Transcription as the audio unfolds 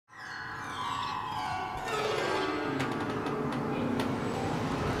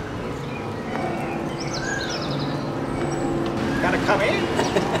come in.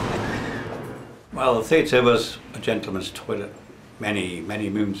 Well, the theatre was a gentleman's toilet many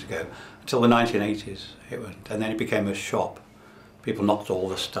moons ago, until the 1980s it went, and then it became a shop. People knocked all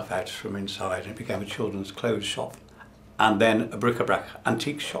the stuff out from inside and it became a children's clothes shop, and then a bric-a-brac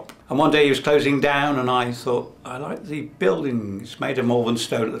antique shop. And one day he was closing down and I thought, I like the building. It's made of Malvern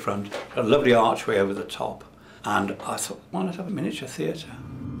stone at the front, a lovely archway over the top, and I thought, why not have a miniature theatre?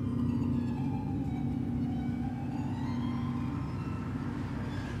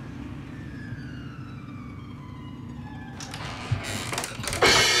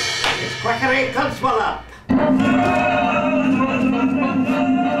 Quackery constable up!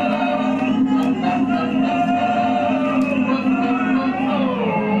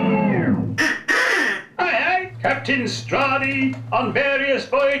 Aye, Captain Stradi on various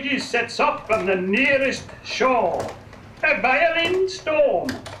voyages sets off from the nearest shore. A violin storm.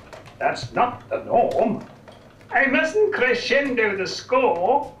 That's not the norm. I mustn't crescendo the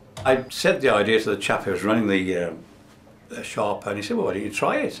score. I said the idea to the chap who was running the shop, and he said, well, why don't you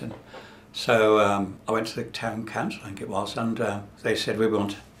try it? And so I went to the town council, I think it was, and they said, we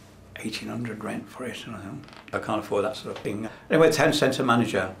want 1,800 rent for it. And I thought, I can't afford that sort of thing. Anyway, the town centre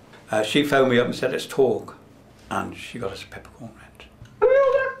manager, she phoned me up and said, let's talk. And she got us a peppercorn rent.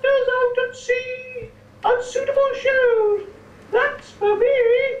 Real actors out at sea, unsuitable shows, that's for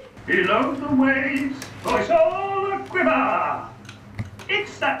me. Below the waves, voice all a quiver.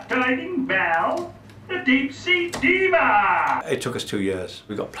 It's that guiding bell, the deep sea diva. It took us 2 years.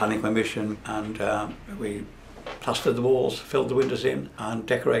 We got planning permission, and we plastered the walls, filled the windows in and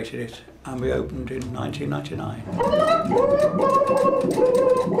decorated it, and we opened in 1999.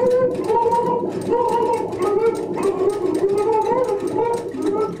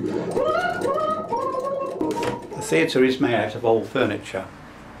 The theatre is made out of old furniture,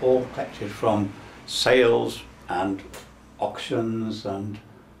 all collected from sales and auctions and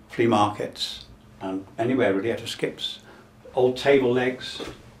flea markets and anywhere really, out of skips. Old table legs,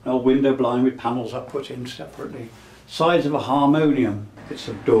 an old window blind with panels I put in separately. Sides of a harmonium, bits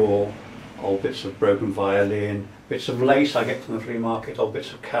of door, old bits of broken violin, bits of lace I get from the flea market, old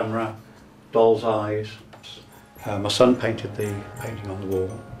bits of camera, doll's eyes. My son painted the painting on the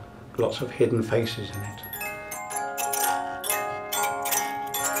wall. Lots of hidden faces in it.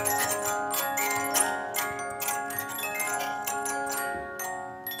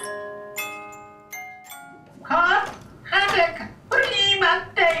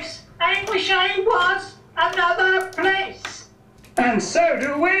 I wish I was another place. And so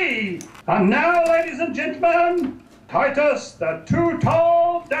do we. And now, ladies and gentlemen, Titus the Too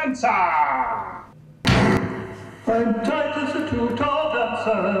Tall Dancer. I'm Titus the Too Tall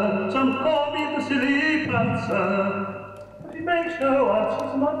Dancer. Some call me the silly prancer. But he makes no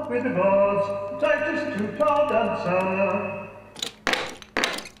answers, not with the gods. Titus the Too Tall Dancer.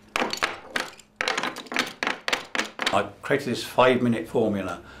 I created this 5-minute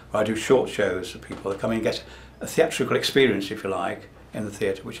formula where I do short shows for people that come in and get a theatrical experience, if you like, in the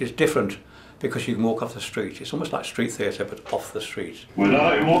theatre, which is different because you can walk off the street. It's almost like street theatre, but off the street. When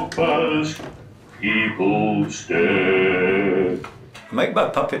I walk past, people stare. I make my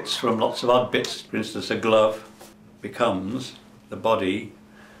puppets from lots of odd bits. For instance, a glove becomes the body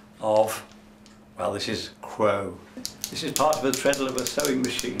of, well, this is Crow. This is part of the treadle of a sewing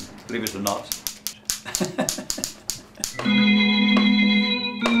machine, believe it or not.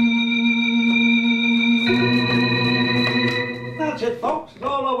 That's it, folks. It's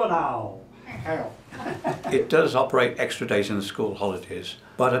all over now. It does operate extra days in the school holidays,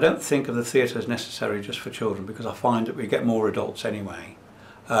 but I don't think of the theatre as necessary just for children, because I find that we get more adults anyway.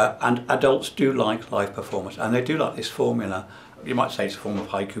 And adults do like live performance, and they do like this formula. You might say it's a form of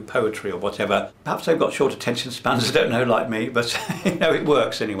haiku poetry or whatever. Perhaps they've got short attention spans, I don't know, like me, but you know, it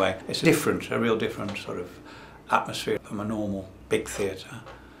works anyway. It's different, a real different sort of atmosphere from a normal big theatre.